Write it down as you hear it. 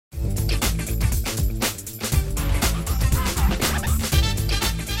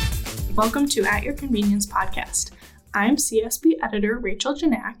Welcome to At Your Convenience podcast. I'm CSB editor Rachel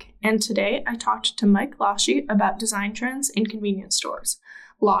Janak, and today I talked to Mike Lashy about design trends in convenience stores.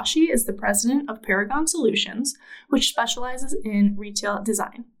 Lashy is the president of Paragon Solutions, which specializes in retail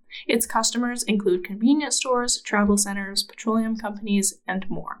design. Its customers include convenience stores, travel centers, petroleum companies, and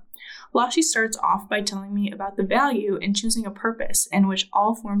more. Lashy starts off by telling me about the value in choosing a purpose in which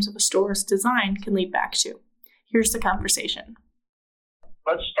all forms of a store's design can lead back to. Here's the conversation.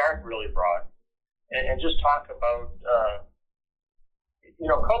 Let's start really broad and just talk about,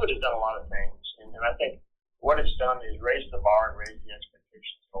 COVID has done a lot of things. And I think what it's done is raise the bar and raise the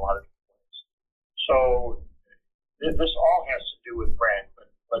expectations in a lot of different ways. So this all has to do with brand.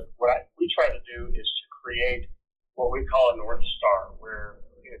 But what we try to do is to create what we call a North Star, where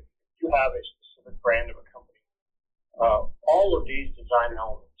if you have a specific brand of a company, all of these design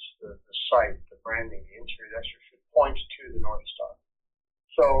elements, the site, the branding, the interior, the exterior, should point to the North Star.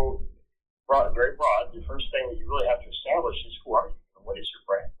 So, very broad, the first thing that you really have to establish is who are you? What is your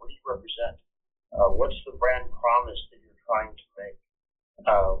brand? What do you represent? What's the brand promise that you're trying to make?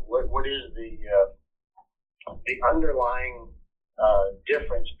 What is the underlying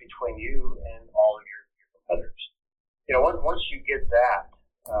difference between you and all of your competitors? Once you get that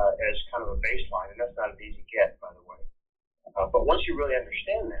as kind of a baseline, and that's not an easy get, by the way, but once you really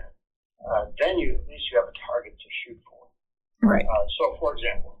understand that, then at least you have a target to shoot for. Right. So, for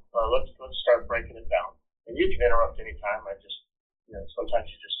example, let's start breaking it down. And you can interrupt anytime. Sometimes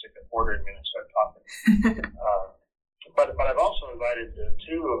you just stick a quarter in me and start talking. But I've also invited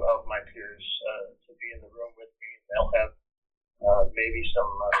two of my peers to be in the room with me. They'll have maybe some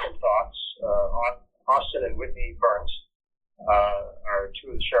thoughts. Austin and Whitney Burns are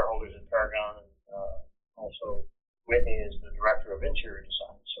two of the shareholders at Paragon, and also Whitney is the director of interior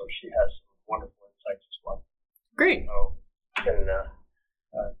design, so she has some wonderful insights as well. Great. So can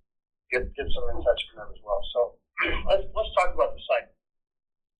get some insights from them as well. So let's talk about the site.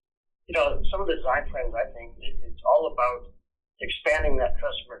 Some of the design trends, I think it's all about expanding that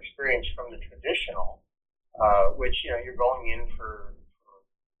customer experience from the traditional, which you're going in for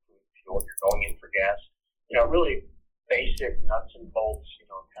fuel, you're going in for gas. Really basic nuts and bolts.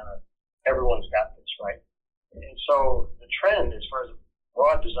 Kind of everyone's got this, right? And so the trend, as far as a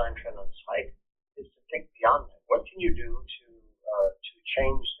broad design trend on the site, is to think beyond that. What can you do to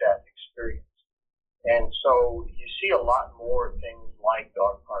change that experience? And so you see a lot more things like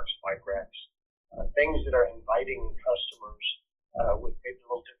dog parks, bike racks, things that are inviting customers with maybe a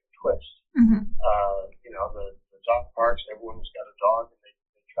little different twist. Mm-hmm. The dog parks, everyone's got a dog and they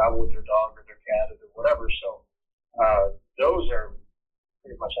travel with their dog or their cat or whatever. So those are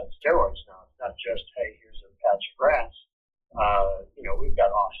pretty much on steroids now. It's not just, hey, here's a patch of grass. We've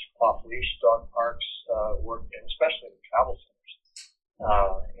got off-leash dog parks and especially in travel centers,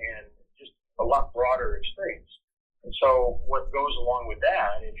 and just a lot broader experience. And so what goes along with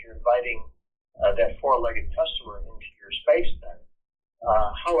that, if you're inviting that four-legged customer into your space, then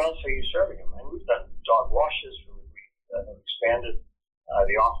how else are you serving them? And we've done dog washes. We have expanded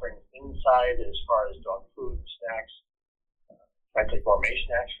the offerings inside as far as dog food and snacks, frankly, gourmet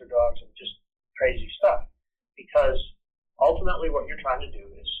snacks for dogs, and just crazy stuff. Because ultimately, what you're trying to do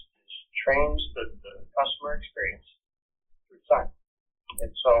is change the customer experience through design. And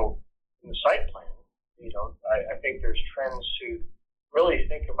so, in the site plan, I think there's trends to really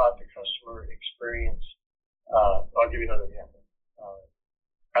think about the customer experience. I'll give you another example.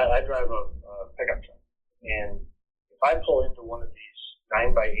 I drive a pickup truck, and if I pull into one of these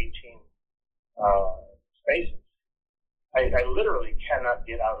 9x18 spaces, I literally cannot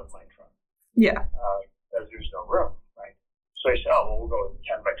get out of my truck. Yeah. Because there's no room, right? So I said, we'll go with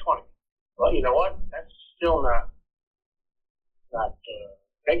 10x20. Well, you know what? That's still not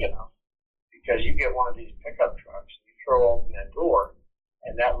big enough, because you get one of these pickup trucks, you throw open that door,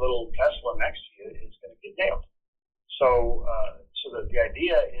 and that little Tesla next to you is going to get nailed. So the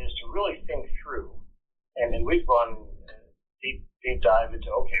idea is to really think through, and we've gone deep dive into,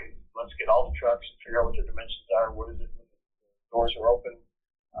 okay, let's get all the trucks and figure out what their dimensions are. What is it when the doors are open?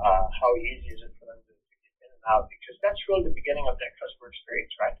 How easy is it for them to get in and out? Because that's really the beginning of that customer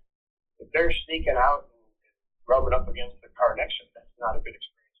experience, right? If they're sneaking out and rubbing up against the car next to them, that's not a good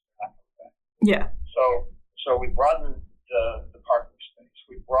experience for that coming back. Yeah. So we broadened the parking space.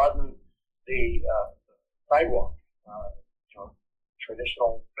 We broadened the sidewalk.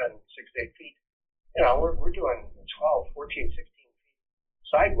 Traditional been 6 to 8 feet. We're doing 12, 14, 16 feet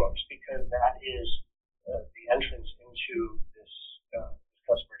sidewalks, because that is the entrance into this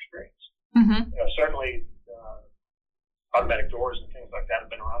customer experience. Mm-hmm. Certainly automatic doors and things like that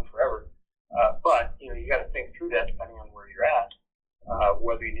have been around forever, but you got to think through that depending on where you're at.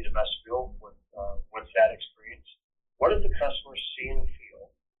 whether you need a vestibule, what's that experience? What does the customer see and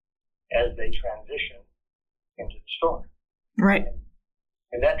feel as they transition into the store? Right.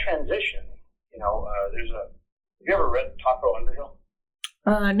 And that transition, have you ever read Taco Underhill?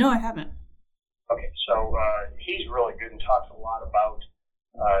 No, I haven't. Okay, so he's really good and talks a lot about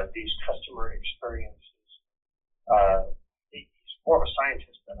these customer experiences. He's more of a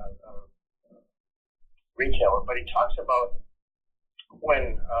scientist than a retailer, but he talks about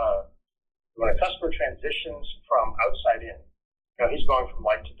when a customer transitions from outside in, he's going from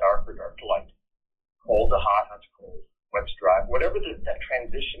light to dark or dark to light, cold to hot, hot to cold, wet to dry, whatever that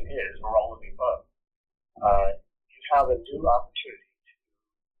transition is, or all of the above, you have a new opportunity to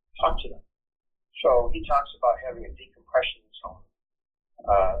talk to them. So he talks about having a decompression zone,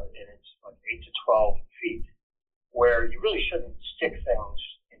 and it's like 8 to 12 feet, where you really shouldn't stick things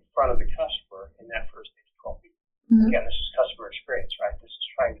in front of the customer in that first 8 to 12 feet. Mm-hmm. Again, this is customer experience, right? This is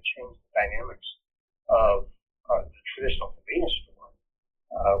trying to change the dynamics of the traditional convenience store,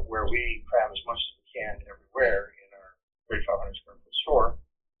 where we cram as much as we can everywhere in our 3,500 square foot store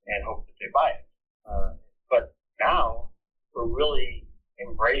and hope that they buy it. But now we're really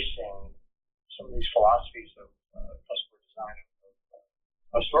embracing some of these philosophies of customer design,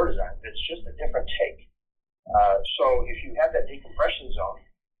 of store design. It's just a different take. So if you have that decompression zone,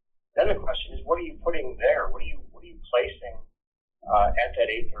 then the question is, what are you putting there? What are you placing at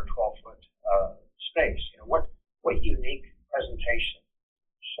that 8 or 12 foot space? What unique presentation?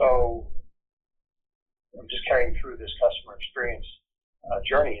 So I'm just carrying through this customer experience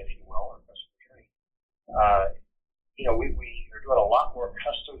journey, if you will, or customer journey. We are doing a lot more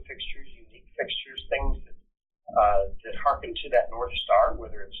custom fixtures, unique fixtures, things that harken to that North Star,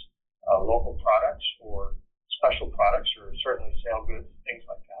 whether it's local products or special products or certainly sale goods, things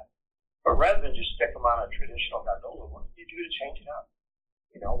like that. But rather than just stick them on a traditional gondola, what can you do to change it up?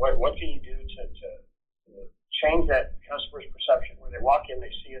 What can you do to change that customer's perception? When they walk in,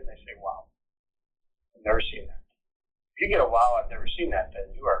 they see it and they say, wow, I've never seen that. If you get a wow, I've never seen that, then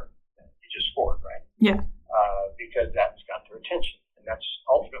you just scored, right? Yeah. Because that's got their attention. And that's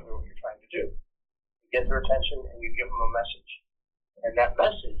ultimately what you're trying to do. You get their attention and you give them a message. And that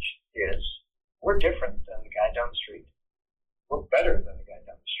message is, we're different than the guy down the street. We're better than the guy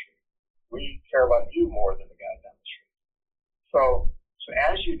down the street. We care about you more than the guy down the street. So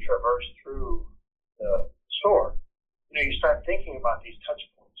as you traverse through the store, you start thinking about these touch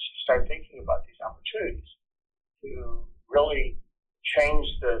points. You start thinking about these opportunities to really change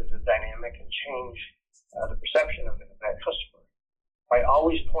the dynamic and change the perception of that customer by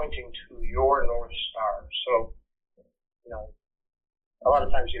always pointing to your North Star. So, a lot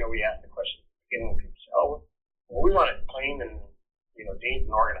of times, we ask the question at the beginning when people say, well, we want it clean and, neat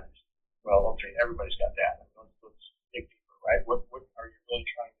and organized. Well, okay, everybody's got that. Let's dig deeper, right? What are you really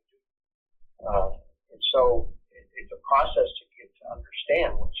trying to do? And so it's a process to get to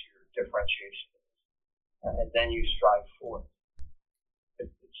understand what your differentiation is, and then you strive for it.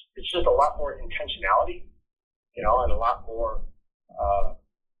 It's just a lot more intentionality, and a lot more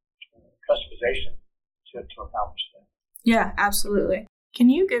customization to accomplish that. Yeah, absolutely. Can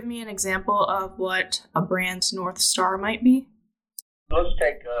you give me an example of what a brand's North Star might be? Let's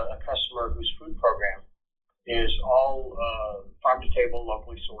take a customer whose food program is all farm to table,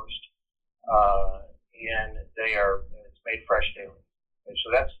 locally sourced, and it's made fresh daily. And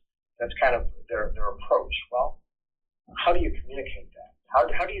so that's kind of their approach. Well, how do you communicate that?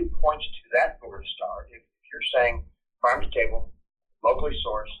 How do you point to that North Star if you're saying farm to table, locally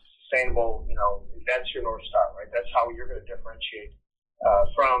sourced, sustainable? That's your North Star, right? That's how you're going to differentiate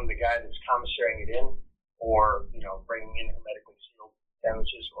from the guy that's commissarying it in, or bringing in hermetically sealed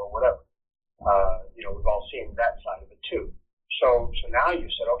sandwiches or whatever. We've all seen that side of it too. So now you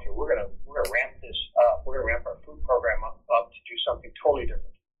said, okay, we're gonna ramp this up. We're gonna ramp our food program up to do something totally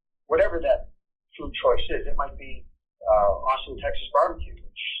different. Whatever that food choice is, it might be Austin, Texas barbecue,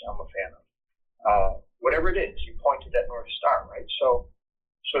 which I'm a fan of. Whatever it is, you point to that North Star, right? So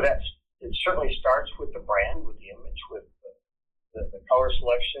it certainly starts with the brand, with the image, with the color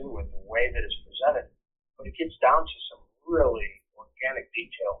selection, with the way that it's presented, but it gets down to some really organic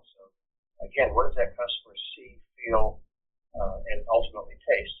details of, again, what does that customer see, feel, and ultimately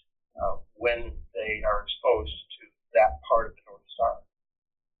taste when they are exposed to that part of the North Star.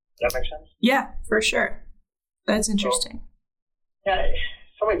 Does that make sense? Yeah, for sure. That's interesting.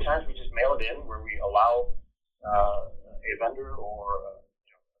 So many times we just mail it in where we allow a vendor or a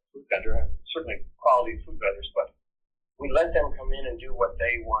food vendor, certainly quality food vendors, but we let them come in and do what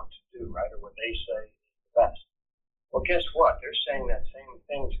they want to do, right, or what they say is the best. Well, guess what? They're saying that same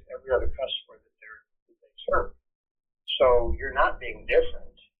thing to every other customer that they serve. So you're not being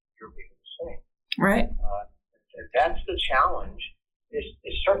different, you're being the same. Right. That's the challenge, is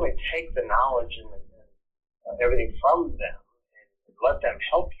certainly take the knowledge and everything from them and let them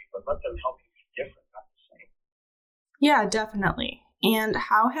help you, but let them help you be different, not the same. Yeah, definitely. And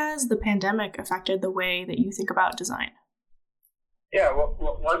how has the pandemic affected the way that you think about design? Yeah,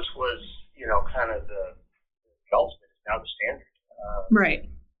 what once was, kind of the ultimate is now the standard. Right.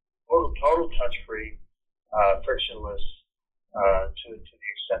 Total touch-free, frictionless, to the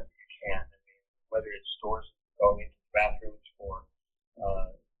extent that you can. I mean, whether it's stores going into the bathrooms or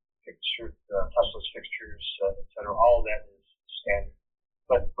touchless fixtures, et cetera, all of that is standard.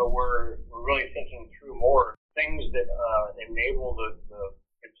 But we're really thinking through more things that enable the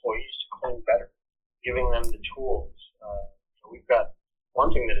employees to clean better, giving them the tools. So we've got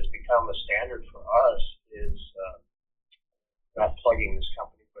one thing that has become a standard for us is not plugging this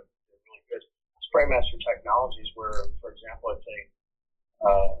company, but they're really good. Spraymaster Technologies, where, for example, it's a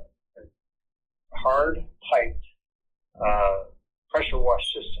hard piped pressure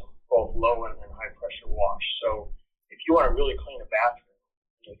wash system, both low and high pressure wash. So if you want to really clean a bathroom,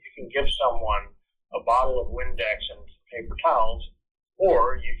 you can give someone a bottle of Windex and paper towels,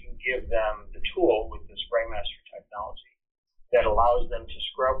 or you can give them the tool with the Spraymaster technology that allows them to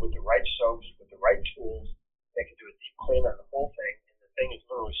scrub with the right soaps, with the right tools. They can do a deep clean on the whole thing, and the thing is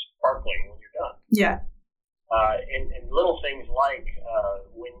literally sparkling when you're done. Yeah. And little things like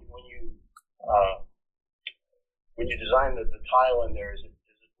when you design the tile in there, is it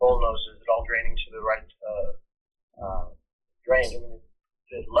bullnose? Is it all draining to the right drain? I mean,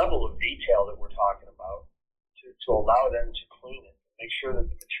 the level of detail that we're talking about to allow them to clean it, make sure that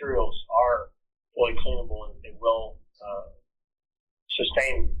the materials are fully cleanable and they will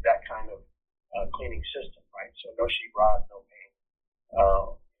sustain that kind of cleaning system, right? So no sheetrock, no paint,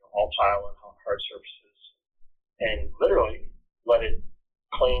 all tile and hard surfaces, and literally let it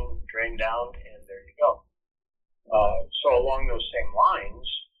clean, drain down, and there you go. So along those same lines,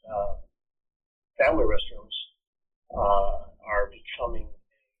 family restrooms are becoming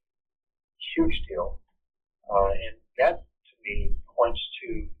a huge deal, and that to me points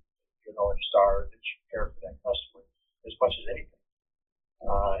to the North Star that you care for that customer as much as anything.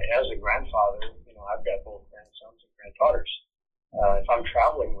 As a grandfather, I've got both grandsons and granddaughters. If I'm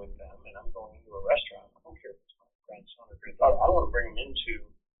traveling with them and I'm going into a restaurant, I don't care if it's my grandson or granddaughter. I don't want to bring them into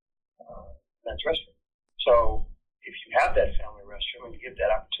men's restroom. So if you have that family restroom and you give that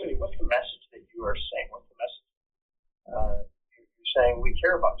opportunity, what's the message that you are saying? What's the message? You're saying we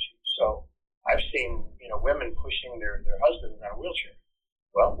care about you. So I've seen women pushing their husbands in a wheelchair.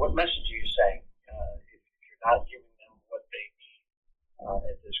 Well, what message are you saying if you're not giving them what they need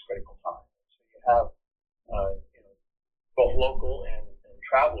at this critical time? So you have both local and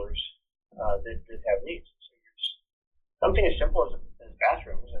travelers that have needs. So you're just, something as simple as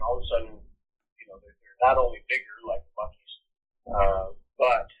bathrooms, and all of a sudden, they're not only bigger like Buc-ee's,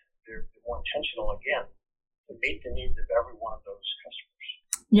 but they're more intentional again to meet the needs of every one of those customers.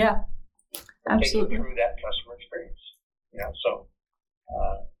 Yeah, absolutely. Taking through that customer experience. So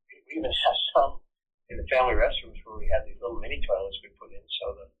we even have some in the family restrooms where we had these little mini toilets we put in,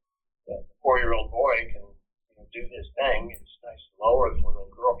 so the 4-year-old boy can do his thing. It's nice and low, or the little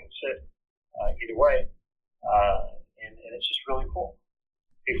girl can sit. Either way, and it's just really cool.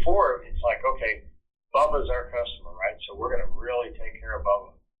 Before, it's like, okay, Bubba's our customer, right? So we're going to really take care of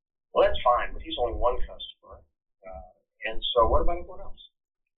Bubba. Well, that's fine, but he's only one customer. And so what about everyone else?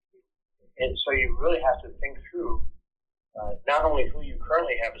 And so you really have to think through not only who you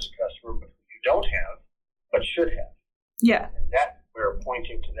currently have as a customer, but who you don't have, but should have. Yeah. And that we're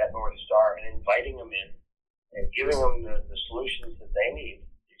pointing to that North Star and inviting them in and giving them the solutions that they need,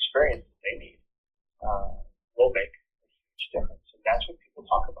 the experience that they need, will make a huge difference. And that's what people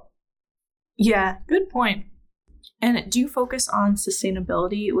talk about. Yeah, good point. And do you focus on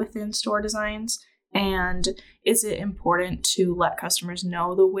sustainability within store designs? And is it important to let customers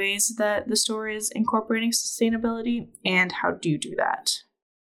know the ways that the store is incorporating sustainability? And how do you do that?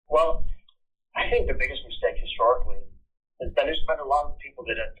 Well, I think the biggest mistake historically has been there's been a lot of people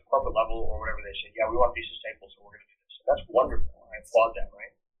that at the corporate level or whatever, they say, yeah, we want to be sustainable, so we're going to do this. So that's wonderful. I applaud that,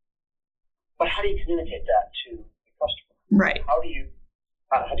 right? But how do you communicate that to the customer? Right. How do you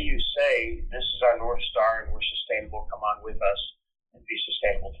say, this is our North Star and we're sustainable, come on with us and be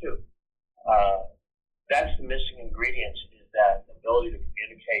sustainable too? That's the missing ingredient, is that ability to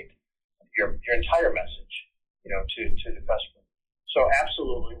communicate your entire message, to the customer. So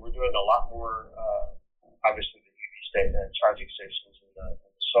absolutely, we're doing a lot more, obviously the EV charging stations and the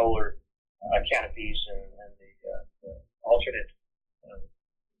solar canopies and the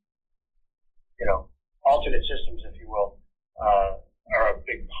alternate systems, if you will, are a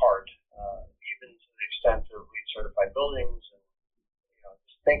big part, even to the extent of LEED certified buildings and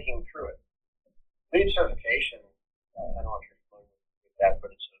just thinking through it. LEED certification, I don't know if you're familiar with that,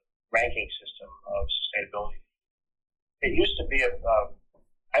 but it's a ranking system of sustainability. It used to be,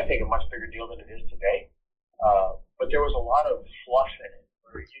 I think, a much bigger deal than it is today, but there was a lot of fluff in it,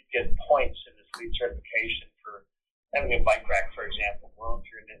 where you'd get points in this LEED certification for having a bike rack, for example. Well, if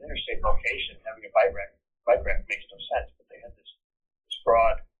you're in an interstate location, having a bike rack makes no sense, but they had this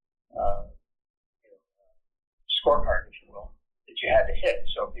broad scorecard, if you will, that you had to hit.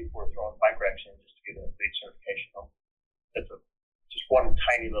 So people were throwing bike racks in just to get a LEED certification. That's just one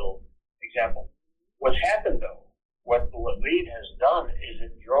tiny little example. What's happened, though, what LEED has done is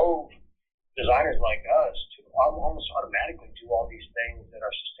it drove designers like us to almost automatically do all these things that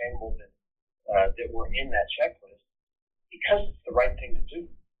are sustainable that were in that checklist because it's the right thing to do.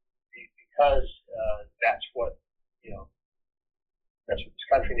 Because that's what that's what this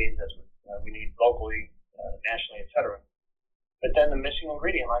country needs. That's what we need locally, nationally, etc. But then the missing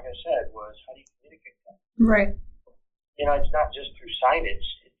ingredient, like I said, was how do you communicate that? Right. It's not just through signage.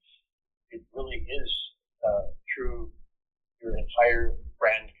 It really is through your entire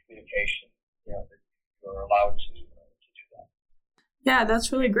brand communication. That you're allowed to do that. Yeah,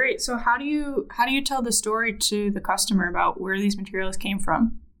 that's really great. So how do you tell the story to the customer about where these materials came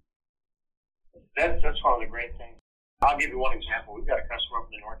from? That's one of the great things. I'll give you one example. We've got a customer up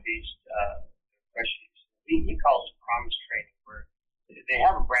in the Northeast. He calls it promise training, where they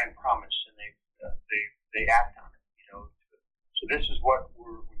have a brand promise and they act on it. So this is what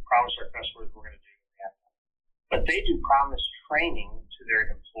we promise our customers we're going to do. But they do promise training to their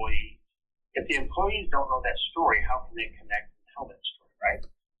employees. If the employees don't know that story, how can they connect and tell that story, right?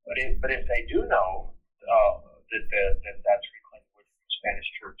 But if they do know that that's reclaimed wood from a Spanish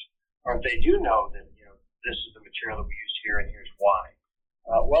church, or if they do know that this is the material that we use here and here's why,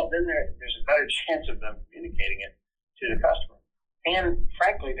 well, then there's a better chance of them communicating it to the customer. And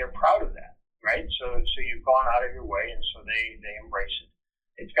frankly, they're proud of that, right? So you've gone out of your way, and so they embrace it.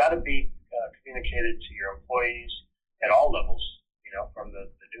 It's got to be communicated to your employees at all levels, from the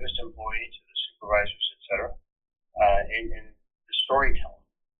newest employee to the supervisors, et cetera, and the storytelling.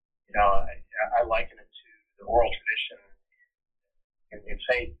 I liken it to the oral tradition in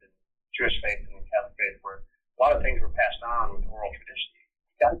faith, and Jewish faith and Catholic faith, where a lot of things were passed on with oral tradition.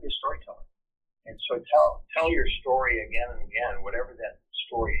 You got to be a storyteller, and so tell your story again and again, whatever that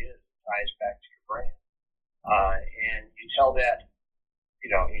story is, ties back to your brand, and you tell that,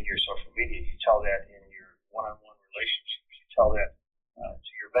 in your social media, you tell that in your one-on-one relationships, you tell that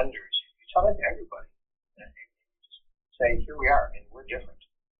to your vendors, you tell that to everybody, and you just say, here we are, and we're different.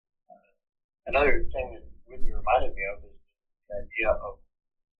 Another thing that Whitney reminded me of is the idea of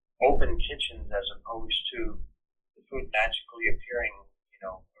open kitchens as opposed to the food magically appearing,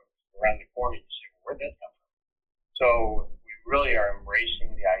 around the corner. You say, well, where'd that come from? So we really are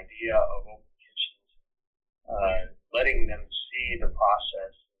embracing the idea of open kitchens, letting them see the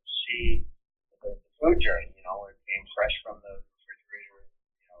process, see the food journey. It came fresh from the refrigerator.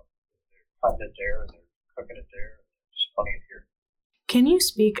 They're cutting it there, and they're cooking it there, and they're just putting it here. Can you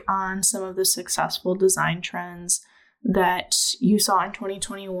speak on some of the successful design trends that you saw in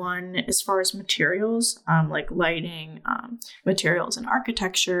 2021 as far as materials, like lighting, materials and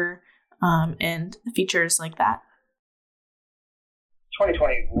architecture, and features like that?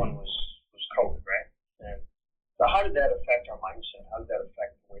 2021 was COVID, right? And so how did that affect our mindset? How did that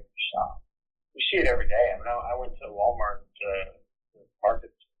affect the way we shop? We see it every day. I went to Walmart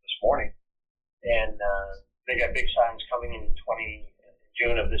market this morning, and they got big signs coming in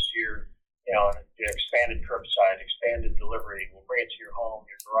June of this year. The expanded curbside, expanded delivery. We'll bring it to your home,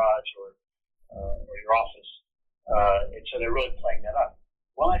 your garage, or your office. And so they're really playing that up.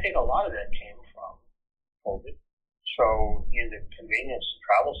 Well, I think a lot of that came from COVID. So in the convenience and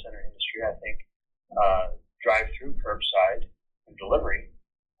travel center industry, I think drive-through, curbside, and delivery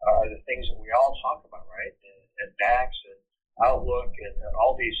are the things that we all talk about, right? At DAX, at Outlook, at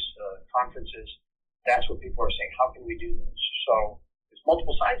all these conferences, that's what people are saying. How can we do this? So there's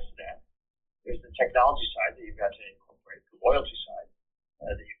multiple sides to that. There's the technology side that you've got to incorporate, the loyalty side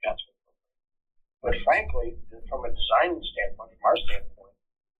that you've got to incorporate. But frankly, from a design standpoint, from our standpoint,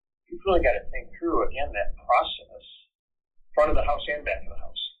 you've really got to think through, again, that process, front of the house and back of the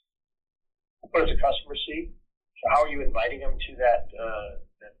house. What does the customer see? So how are you inviting them to that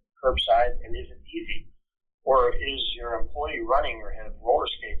curbside, and is it easy? Or is your employee running or have roller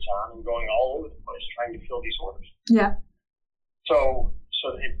skates on and going all over the place trying to fill these orders? Yeah. So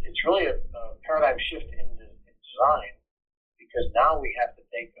it's really a paradigm shift in design, because now we have to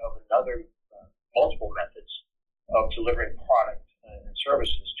think of multiple methods of delivering product and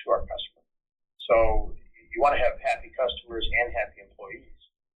services to our customer. So you want to have happy customers and happy employees.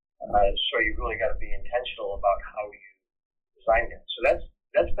 So you really got to be intentional about how you design that. So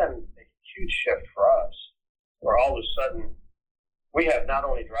that's been a huge shift for us, where all of a sudden we have not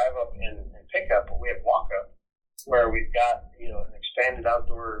only drive up and pick up, but we have walk up, where we've got an expanded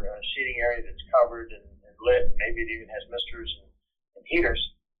outdoor seating area that's covered and lit. Maybe it even has misters and heaters,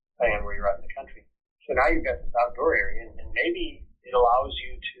 depending on where you're at in the country. So now you've got this outdoor area, and maybe it allows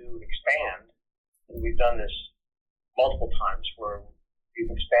you to expand. And we've done this multiple times where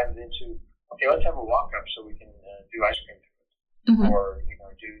we've expanded into, okay, let's have a walk up so we can do ice cream through it, or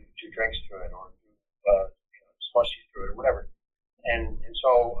do drinks through it, or do slushies through it, or whatever. And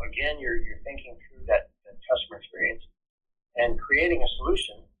so again, you're thinking through that customer experience and creating a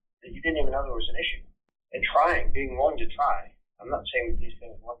solution that you didn't even know there was an issue, and being willing to try. I'm not saying that these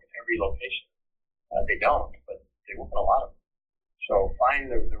things work at every location. They don't, but they work in a lot of them. So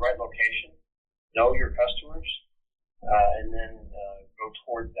find the right location, know your customers, and then go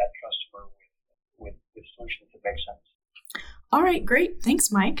towards that customer with solutions that make sense. All right, great.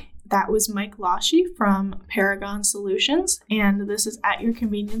 Thanks, Mike. That was Mike Lasche from Paragon Solutions, and this is At Your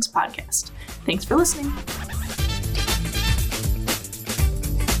Convenience podcast. Thanks for listening.